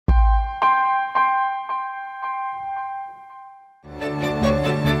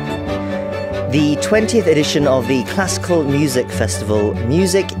The 20th edition of the classical music festival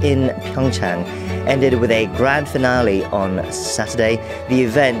Music in PyeongChang ended with a grand finale on Saturday. The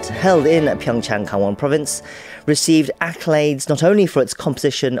event, held in PyeongChang, Gangwon Province, received accolades not only for its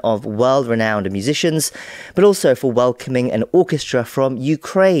composition of world-renowned musicians, but also for welcoming an orchestra from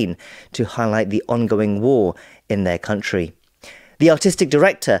Ukraine to highlight the ongoing war in their country. The artistic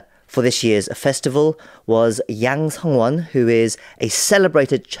director for this year's festival was Yang Sung-won, who is a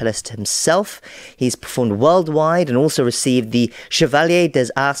celebrated cellist himself. He's performed worldwide and also received the Chevalier des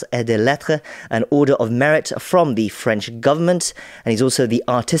Arts et des Lettres, an Order of Merit from the French government. And he's also the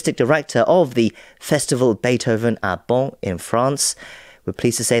artistic director of the Festival Beethoven à Bonn in France. We're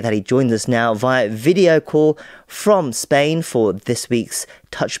pleased to say that he joins us now via video call from Spain for this week's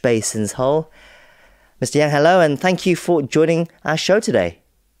Touch Base in Seoul. Mr. Yang, hello, and thank you for joining our show today.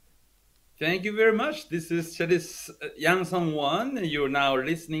 Thank you very much. This is Cellist Yang Sung-won. You're now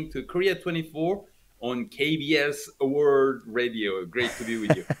listening to Korea24 on KBS World Radio. Great to be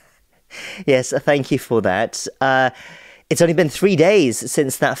with you. Yes, thank you for that. It's only been 3 days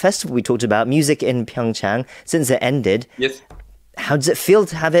since that festival we talked about, Music in PyeongChang, since it ended. Yes. How does it feel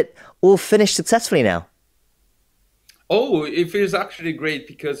to have it all finished successfully now? Oh, it feels actually great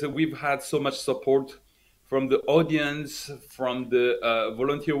because we've had so much support from the audience, from the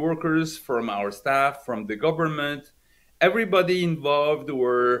volunteer workers, from our staff, from the government. Everybody involved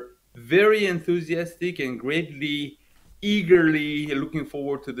were very enthusiastic and greatly, eagerly looking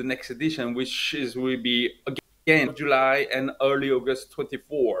forward to the next edition, which will be again July and early August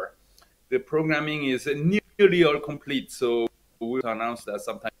 24. The programming is nearly all complete, so we'll announce that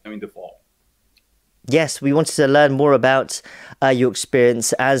sometime in the fall. Yes, we wanted to learn more about your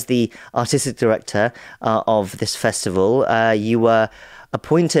experience as the artistic director of this festival. You were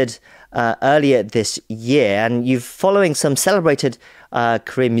appointed earlier this year, and you're following some celebrated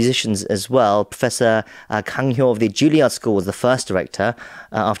Korean musicians as well. Professor Kang Hyo of the Juilliard School was the first director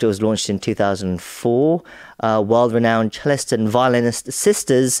after it was launched in 2004. World-renowned cellist and violinist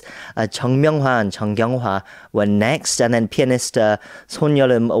sisters Chung Myung-hwa and Chung Kyung-hwa were next, and then pianist Son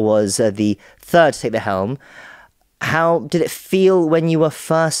Yeolum was the third to take the helm. How did it feel when you were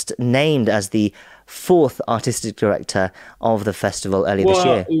first named as the fourth artistic director of the festival earlier this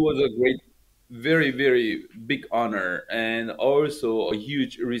year? It was a great, very, very big honor, and also a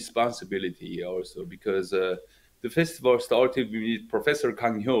huge responsibility also, because the festival started with Professor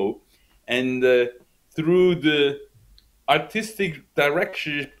Kang Hyo, and through the artistic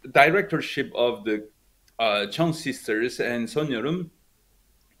directorship of the Chung sisters and Son Yeolum,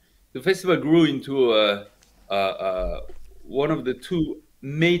 the festival grew into one of the two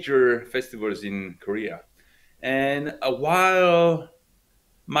major festivals in Korea. And while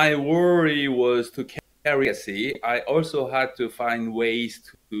my worry was to carry legacy, I also had to find ways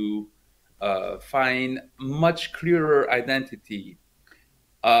to find much clearer identity.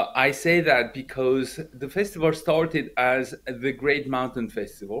 I say that because the festival started as the Great Mountain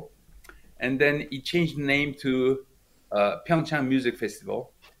Festival, and then it changed the name to PyeongChang Music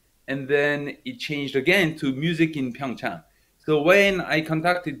Festival, and then it changed again to Music in PyeongChang. So when I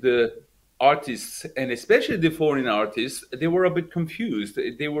contacted the artists, and especially the foreign artists, they were a bit confused.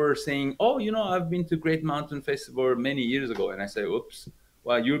 They were saying, oh, you know, I've been to Great Mountain Festival many years ago. And I said, oops,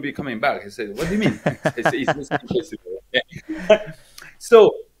 well, you'll be coming back. I said, what do you mean? I said, it's the same festival.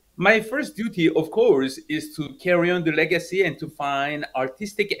 So my first duty, of course, is to carry on the legacy and to find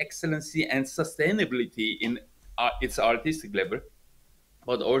artistic excellency and sustainability in its artistic level,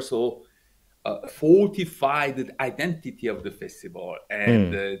 but also fortify the identity of the festival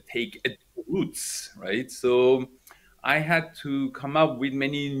and take roots, right? So I had to come up with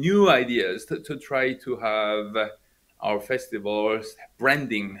many new ideas to try to have our festivals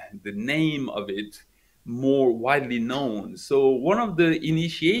branding, the name of it, more widely known. So one of the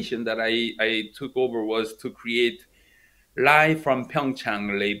initiation that I took over was to create Live from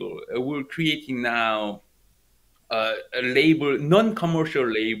PyeongChang label. We're creating now a label, non-commercial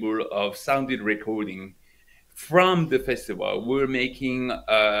label of sounded recording from the festival. We're making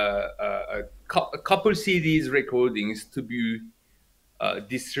a couple CDs recordings to be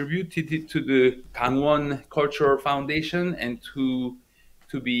distributed to the Gangwon Cultural Foundation and to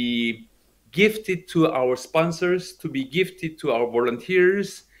be gifted to our sponsors, to be gifted to our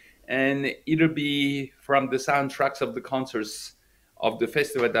volunteers, and it'll be from the soundtracks of the concerts of the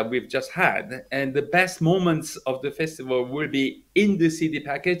festival that we've just had. And the best moments of the festival will be in the CD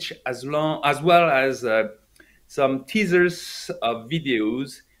package, as well as some teasers of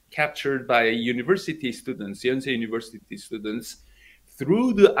videos captured by university students, Yonsei University students,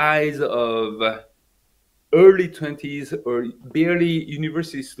 through the eyes of early 20s or barely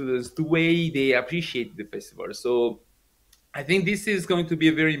university students the way they appreciate the festival. So I think this is going to be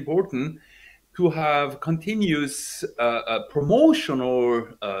very important to have continuous promotional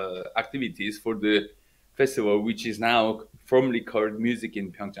activities for the festival, which is now formally called Music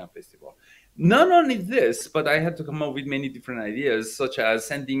in PyeongChang Festival. Not only this, but I had to come up with many different ideas, such as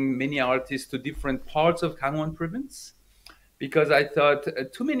sending many artists to different parts of Gangwon province, because I thought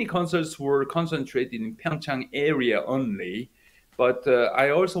too many concerts were concentrated in PyeongChang area only. But I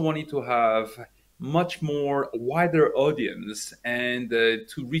also wanted to have much more wider audience and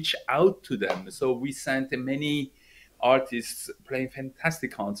to reach out to them. So we sent many artists playing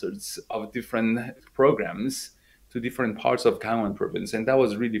fantastic concerts of different programs to different parts of Gangwon province, and that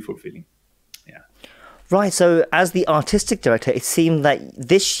was really fulfilling. Yeah. Right, so as the artistic director, it seemed that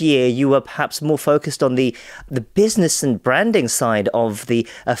this year you were perhaps more focused on the business and branding side of the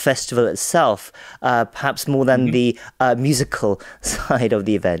festival itself, perhaps more than the musical side of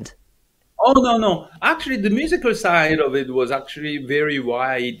the event. Oh, no, no. Actually, the musical side of it was actually very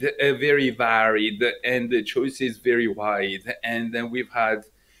wide, very varied, and the choices very wide. And then we've had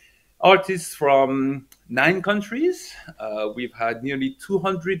artists from 9 countries. We've had nearly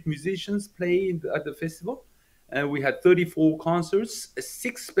 200 musicians play at the festival. And we had 34 concerts,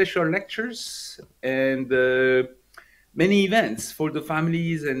 6 special lectures, and many events for the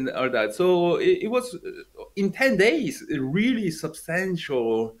families and all that. So it was, in 10 days, really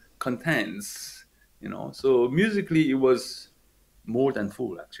substantial contents, So musically, it was more than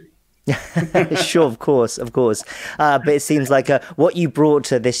full, actually. Sure, of course, of course. But it seems like what you brought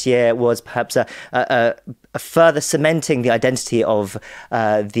to this year was perhaps a further cementing the identity of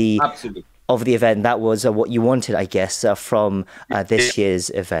the Absolutely. of the event. That was what you wanted, I guess, from this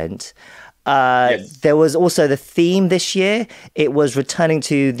year's event. Yes. There was also the theme this year. It was returning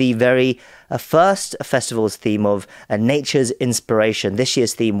to the very first festival's theme of nature's inspiration. This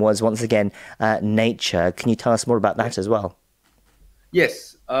year's theme was once again nature. Can you tell us more about that as well?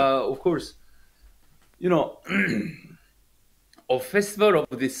 Yes, of course. A festival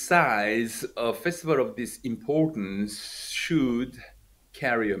of this size, a festival of this importance should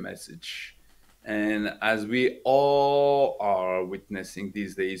carry a message. And as we all are witnessing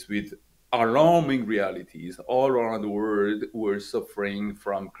these days with alarming realities all around the world, we're suffering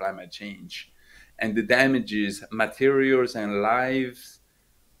from climate change. And the damages, materials and lives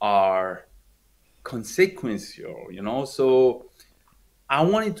are consequential, So I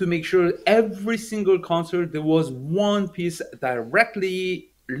wanted to make sure every single concert there was one piece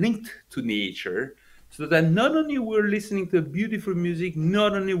directly linked to nature, so that not only we're listening to beautiful music,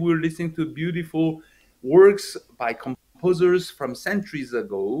 not only we're listening to beautiful works by composers from centuries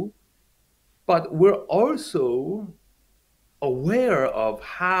ago, but we're also aware of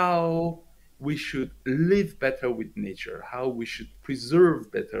how we should live better with nature, how we should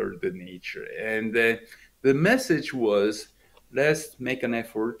preserve better the nature. And the message was, let's make an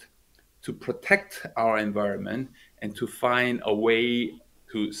effort to protect our environment and to find a way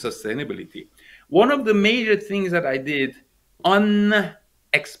to sustainability. One of the major things that I did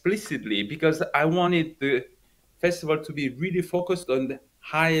unexplicitly, because I wanted the festival to be really focused on the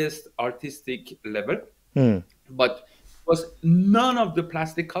highest artistic level, but was none of the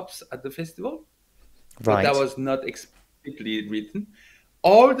plastic cups at the festival. But that was not explicitly written.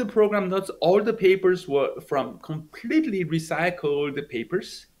 All the program notes, all the papers were from completely recycled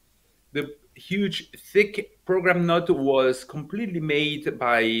papers. The huge, thick program note was completely made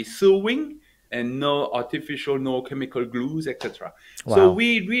by sewing and no artificial, no chemical glues, etc. Wow. So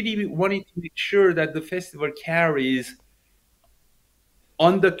we really wanted to make sure that the festival carries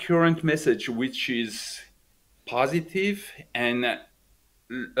undercurrent message, which is positive and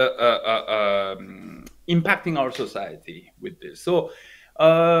impacting our society with this. So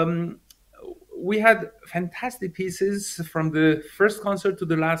we had fantastic pieces from the first concert to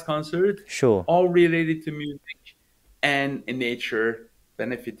the last concert, Sure, all related to music and nature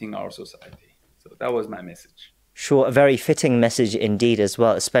benefiting our society. So that was my message. Sure, a very fitting message indeed as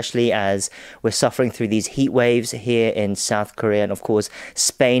well, especially as we're suffering through these heat waves here in South Korea and, of course,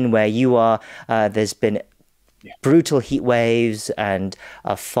 Spain, where you are. There's been brutal heat waves and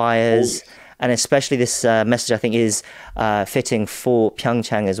fires. And especially this message, I think, is fitting for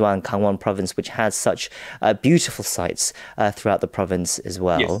PyeongChang as well, and Gangwon province, which has such beautiful sites throughout the province as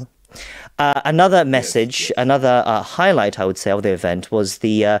well. Yes. Another message, another highlight, I would say, of the event was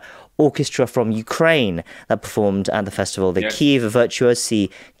the orchestra from Ukraine that performed at the festival, the Kyiv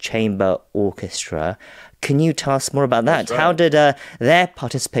Virtuosi Chamber Orchestra. Can you tell us more about that? Right. How did their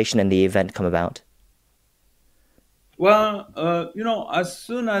participation in the event come about? Well, as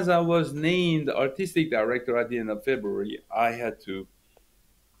soon as I was named artistic director at the end of February, I had to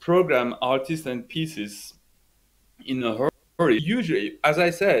program artists and pieces in a hurry. Usually, as I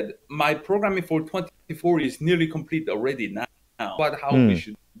said, my programming for 24 is nearly complete already now. But how we Mm.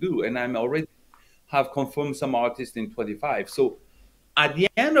 should do, and I'm already have confirmed some artists in 25. So at the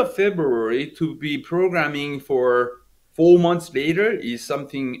end of February, to be programming for 4 months later is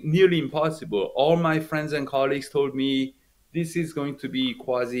something nearly impossible. All my friends and colleagues told me this is going to be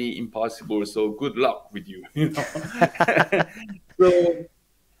quasi impossible. So good luck with you. So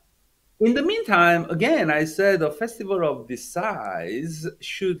in the meantime, again, I said a festival of this size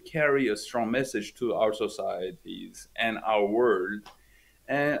should carry a strong message to our societies and our world.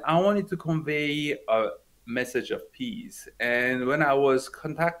 And I wanted to convey a message of peace. And when I was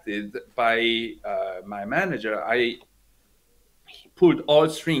contacted by my manager, I pulled all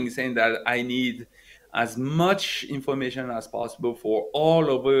strings saying that I need as much information as possible for all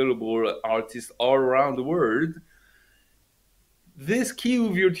available artists all around the world. This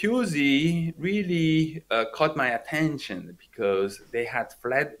Kyiv virtuosi really caught my attention because they had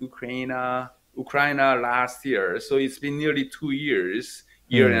fled Ukraine last year. So it's been nearly 2 years,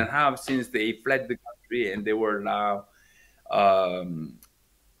 year and a half since they fled the country, and they were now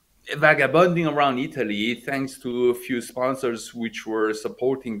vagabonding around Italy thanks to a few sponsors which were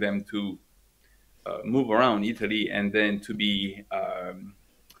supporting them to move around Italy and then to be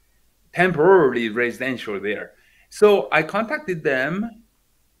temporarily residential there. So I contacted them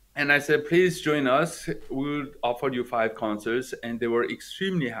and I said, please join us. We'll offer you 5 concerts. And they were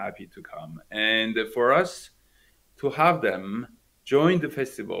extremely happy to come. And for us to have them join the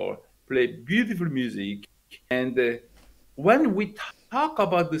festival, play beautiful music. And when we talk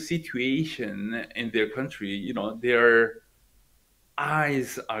about the situation in their country, their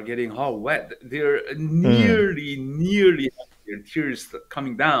eyes are getting all wet. They're nearly their tears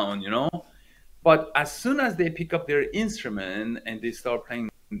coming down. But as soon as they pick up their instrument and they start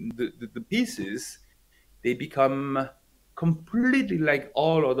playing the pieces, they become completely like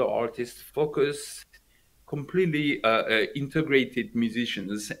all other artists, focused, completely integrated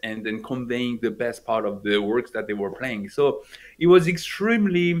musicians, and then conveying the best part of the works that they were playing. So it was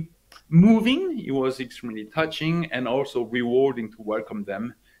extremely moving, it was extremely touching, and also rewarding to welcome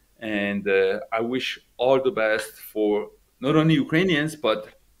them. And I wish all the best for not only Ukrainians, but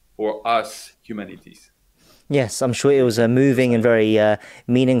for us humanities. Yes, I'm sure it was moving and very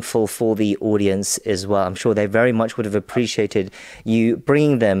meaningful for the audience as well. I'm sure they very much would have appreciated you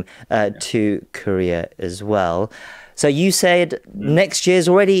bringing them to Korea as well. So you said next year's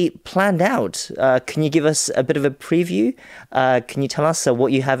already planned out. Can you give us a bit of a preview? Can you tell us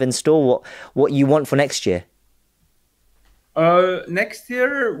what you have in store, what you want for next year? Next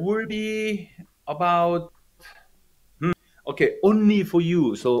year will be about okay, only for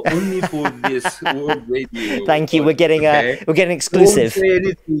you. So only for this world radio. Thank you. We're getting okay? we're getting exclusive. Don't say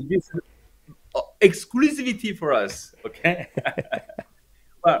anything. This is exclusivity for us. Okay.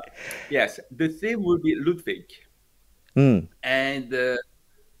 Well, yes, the theme will be Ludwig, and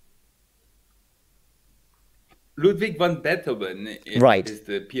Ludwig van Beethoven is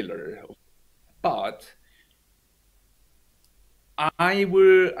the pillar, but I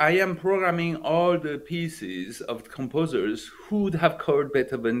am programming all the pieces of composers who would have called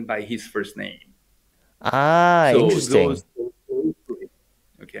Beethoven by his first name. So interesting.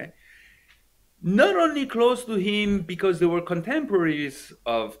 Okay. Not only close to him because they were contemporaries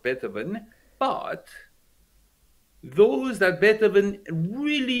of Beethoven, but those that Beethoven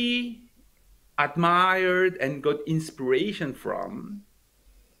really admired and got inspiration from,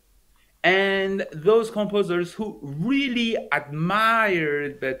 and those composers who really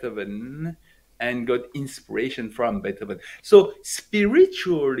admired Beethoven and got inspiration from Beethoven. So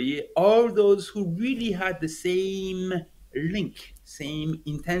spiritually, all those who really had the same link, same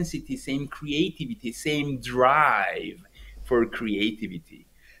intensity, same creativity, same drive for creativity.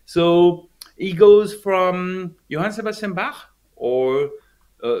 So it goes from Johann Sebastian Bach or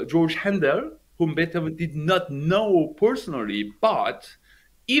George Handel, whom Beethoven did not know personally, but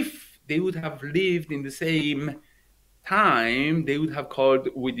if they would have lived in the same time, they would have called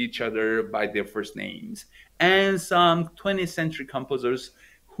with each other by their first names. And some 20th century composers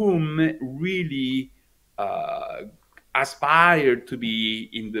whom really aspired to be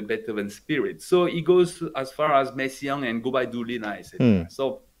in the Beethoven spirit. So it goes as far as Messiaen and Gobai Dulina, etc.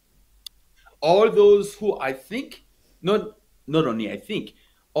 So all those who I think, not only I think,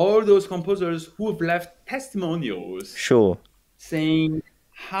 all those composers who have left testimonials saying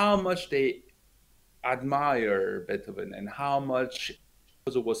how much they admire Beethoven and how much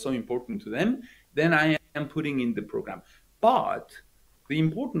it was so important to them, then I and putting in the program. But the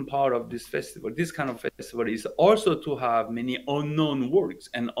important part of this festival, this kind of festival, is also to have many unknown works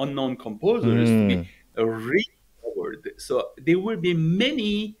and unknown composers to be rediscovered. So there will be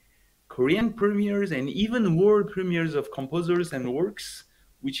many Korean premieres and even world premieres of composers and works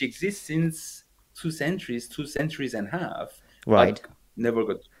which exist since two centuries and a half, Right. but never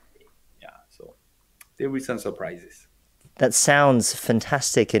got to play. Yeah, so there will be some surprises. That sounds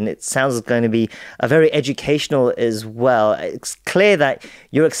fantastic, and it sounds going to be very educational as well. It's clear that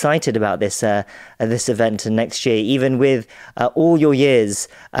you're excited about this event next year, even with all your years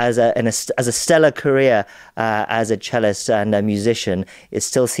as a stellar career as a cellist and a musician. It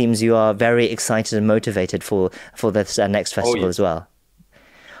still seems you are very excited and motivated for this next festival as well.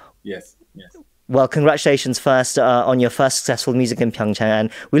 Yes, yes. Well, congratulations first on your first successful music in PyeongChang, and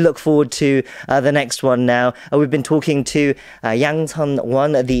we look forward to the next one now. We've been talking to Yang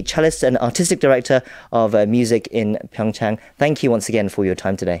Sung-won, the cellist and artistic director of music in PyeongChang. Thank you once again for your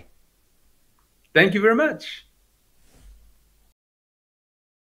time today. Thank you very much.